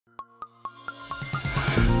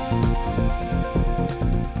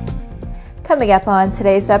Coming up on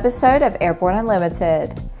today's episode of Airborne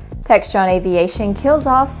Unlimited, Textron Aviation kills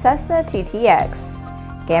off Cessna TTX.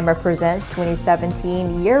 GAMA presents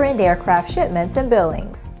 2017 year-end aircraft shipments in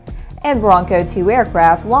Billings. And Bronco 2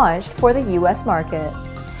 aircraft launched for the U.S. market.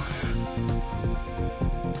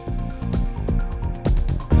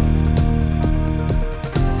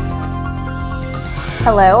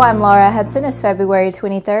 Hello, I'm Laura Hutson. It's February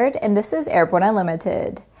 23rd, and this is Airborne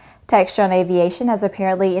Unlimited. Textron Aviation has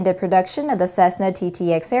apparently ended production of the Cessna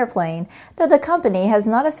TTX airplane, though the company has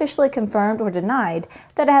not officially confirmed or denied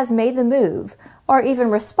that it has made the move, or even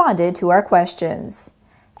responded to our questions.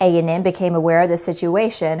 A&M became aware of the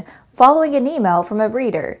situation following an email from a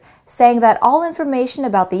reader saying that all information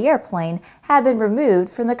about the airplane had been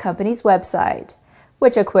removed from the company's website,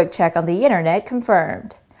 which a quick check on the internet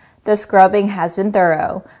confirmed. The scrubbing has been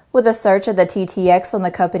thorough, with a search of the TTX on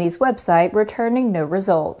the company's website returning no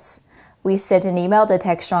results. We sent an email to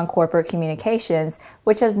Textron Corporate Communications,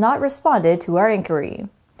 which has not responded to our inquiry.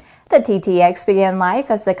 The TTX began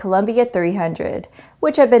life as the Columbia 300,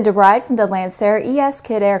 which had been derived from the Lancer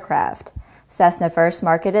ES-Kit aircraft. Cessna first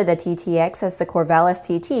marketed the TTX as the Corvallis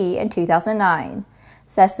TT in 2009.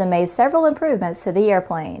 Cessna made several improvements to the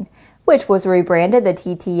airplane, which was rebranded the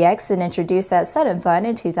TTX and introduced at Sudden Fun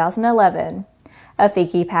in 2011. A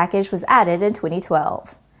Fiki package was added in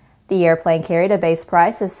 2012. The airplane carried a base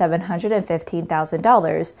price of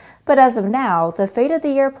 $715,000, but as of now, the fate of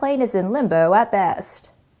the airplane is in limbo at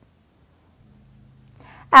best.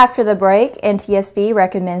 After the break, NTSB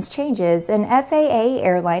recommends changes in FAA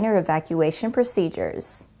airliner evacuation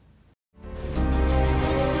procedures.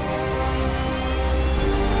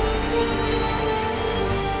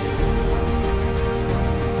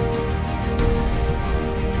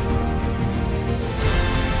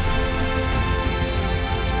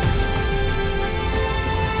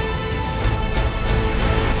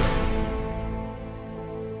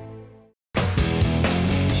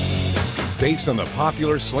 Based on the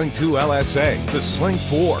popular Sling 2 LSA, the Sling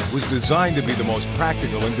 4 was designed to be the most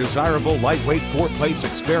practical and desirable lightweight four-place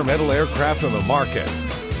experimental aircraft on the market.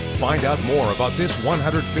 Find out more about this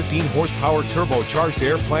 115 horsepower turbocharged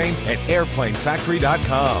airplane at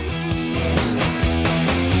airplanefactory.com.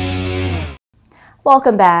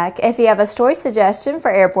 Welcome back. If you have a story suggestion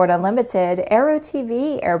for Airborne Unlimited,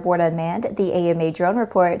 Aero-TV, Airborne Unmanned, the AMA Drone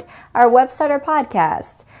Report, our website or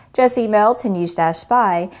podcast, just email to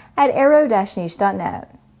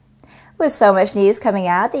news-spy@aero-news.net. With so much news coming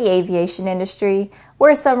out of the aviation industry,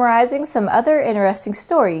 we're summarizing some other interesting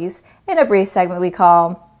stories in a brief segment we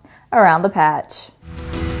call Around the Patch.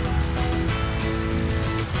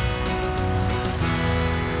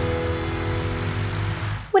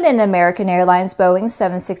 When an American Airlines Boeing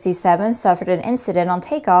 767 suffered an incident on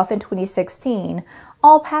takeoff in 2016,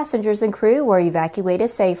 all passengers and crew were evacuated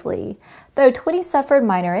safely, though 20 suffered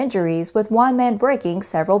minor injuries, with one man breaking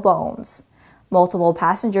several bones. Multiple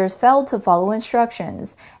passengers failed to follow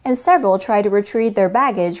instructions, and several tried to retrieve their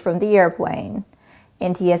baggage from the airplane.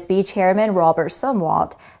 NTSB Chairman Robert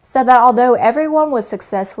Sumwalt said that although everyone was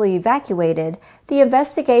successfully evacuated, the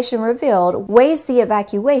investigation revealed ways the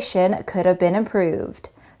evacuation could have been improved.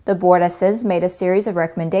 The board has since made a series of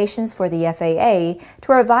recommendations for the FAA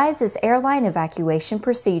to revise its airline evacuation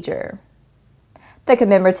procedure. The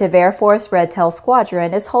commemorative Air Force Red Tail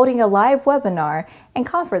Squadron is holding a live webinar and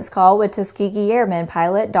conference call with Tuskegee Airman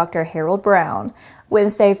pilot Dr. Harold Brown,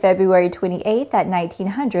 Wednesday, February 28th at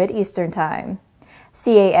 1900 Eastern Time.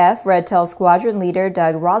 CAF Red Tail Squadron leader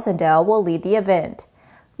Doug Rosendale will lead the event.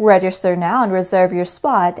 Register now and reserve your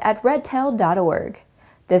spot at redtail.org.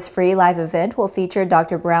 This free live event will feature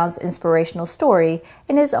Dr. Brown's inspirational story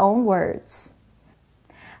in his own words.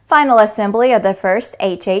 Final assembly of the first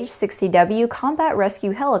HH-60W combat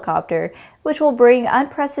rescue helicopter, which will bring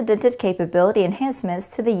unprecedented capability enhancements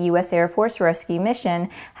to the U.S. Air Force rescue mission,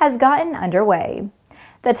 has gotten underway.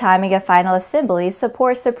 The timing of final assembly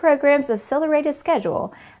supports the program's accelerated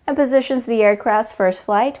schedule and positions the aircraft's first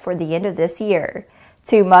flight for the end of this year,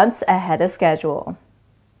 2 months ahead of schedule.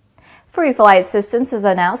 FreeFlight Systems has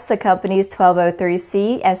announced the company's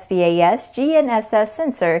 1203C SBAS GNSS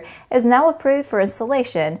sensor is now approved for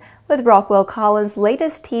installation with Rockwell Collins'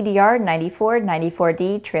 latest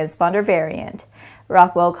TDR-9494D transponder variant.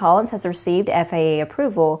 Rockwell Collins has received FAA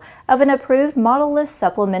approval of an approved model-less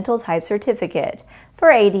supplemental type certificate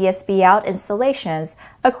for ADS-B out installations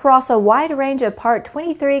across a wide range of Part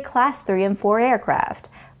 23 Class 3 and 4 aircraft,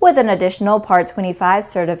 with an additional Part 25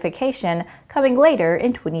 certification coming later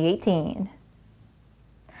in 2018.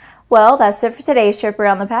 Well, that's it for today's trip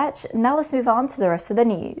around the patch. Now let's move on to the rest of the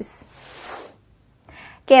news.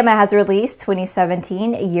 GAMA has released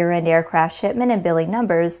 2017 year-end aircraft shipment and billing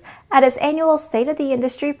numbers at its annual State of the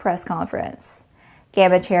Industry press conference.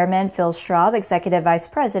 GAMA Chairman Phil Straub, Executive Vice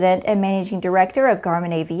President and Managing Director of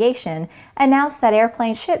Garmin Aviation, announced that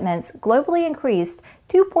airplane shipments globally increased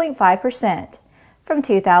 2.5%, from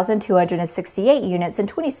 2,268 units in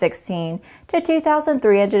 2016 to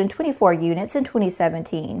 2,324 units in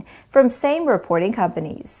 2017, from same reporting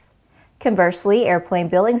companies. Conversely, airplane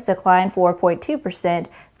billings declined 4.2%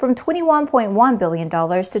 from $21.1 billion to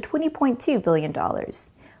 $20.2 billion.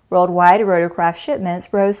 Worldwide rotorcraft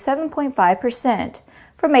shipments rose 7.5%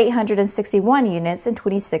 from 861 units in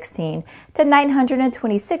 2016 to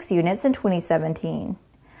 926 units in 2017.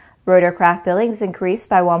 Rotorcraft billings increased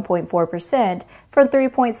by 1.4% from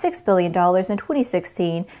 $3.6 billion in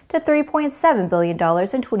 2016 to $3.7 billion in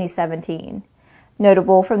 2017.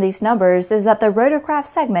 Notable from these numbers is that the rotorcraft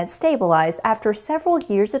segment stabilized after several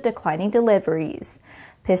years of declining deliveries.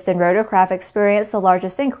 Piston rotorcraft experienced the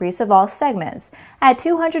largest increase of all segments, at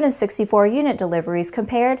 264 unit deliveries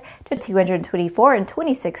compared to 224 in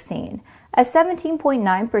 2016, a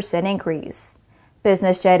 17.9% increase.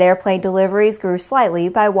 Business jet airplane deliveries grew slightly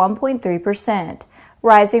by 1.3%,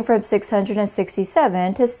 rising from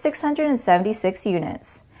 667 to 676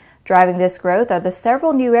 units. Driving this growth are the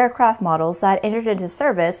several new aircraft models that entered into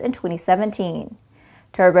service in 2017.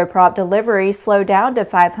 Turboprop deliveries slowed down to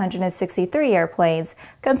 563 airplanes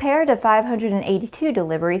compared to 582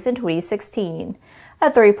 deliveries in 2016,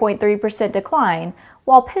 a 3.3% decline,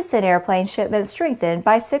 while piston airplane shipments strengthened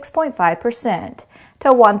by 6.5%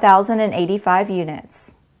 to 1,085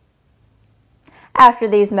 units. After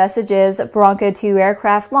these messages, Bronco 2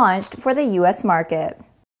 aircraft launched for the U.S. market.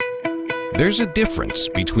 There's a difference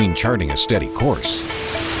between charting a steady course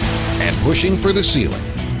and pushing for the ceiling.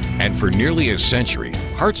 And for nearly a century,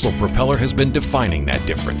 Hartzell Propeller has been defining that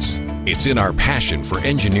difference. It's in our passion for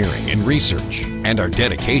engineering and research and our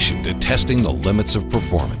dedication to testing the limits of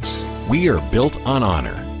performance. We are built on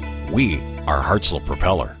honor. We are Hartzell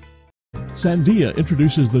Propeller. Sandia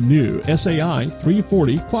introduces the new SAI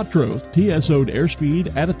 340 Quattro TSO'd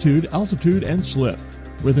airspeed, attitude, altitude, and slip.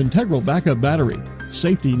 With integral backup battery,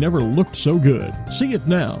 safety never looked so good. See it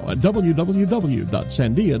now at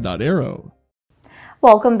www.sandia.aero.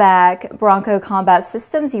 Welcome back. Bronco Combat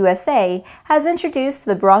Systems USA has introduced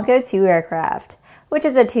the Bronco 2 aircraft, which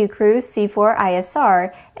is a two-crew C-4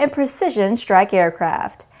 ISR and precision strike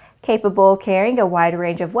aircraft, capable of carrying a wide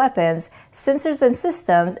range of weapons, sensors and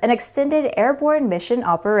systems, and extended airborne mission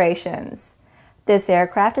operations. This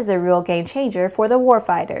aircraft is a real game changer for the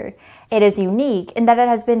warfighter. It is unique in that it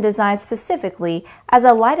has been designed specifically as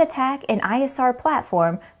a light attack and ISR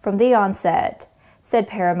platform from the onset, said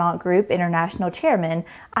Paramount Group International Chairman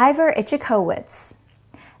Ivor Ichikowicz.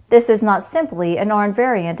 This is not simply an armed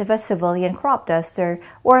variant of a civilian crop duster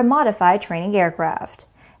or a modified training aircraft.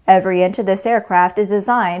 Every inch of this aircraft is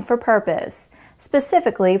designed for purpose,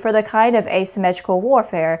 specifically for the kind of asymmetrical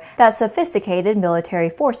warfare that sophisticated military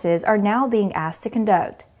forces are now being asked to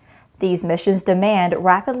conduct. These missions demand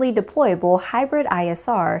rapidly deployable hybrid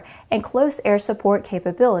ISR and close air support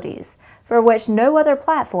capabilities, for which no other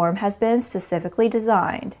platform has been specifically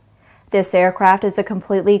designed. This aircraft is a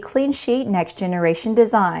completely clean-sheet next-generation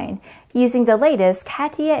design, using the latest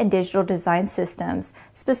CATIA and digital design systems,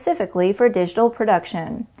 specifically for digital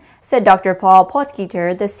production, said Dr. Paul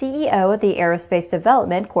Potgieter, the CEO of the Aerospace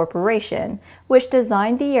Development Corporation, which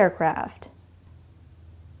designed the aircraft.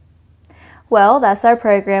 Well, that's our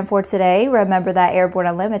program for today. Remember that Airborne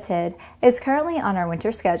Unlimited is currently on our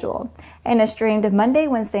winter schedule and is streamed Monday,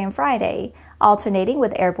 Wednesday, and Friday, alternating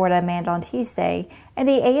with Airborne Unmanned on Tuesday and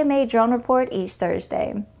the AMA Drone Report each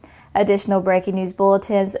Thursday. Additional breaking news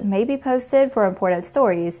bulletins may be posted for important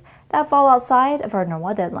stories that fall outside of our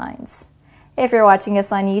normal deadlines. If you're watching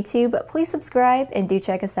us on YouTube, please subscribe and do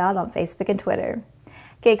check us out on Facebook and Twitter.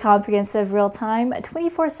 Get comprehensive real-time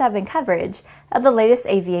 24/7 coverage of the latest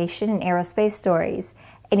aviation and aerospace stories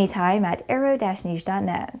anytime at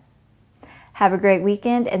aero-news.net. Have a great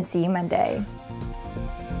weekend and see you Monday.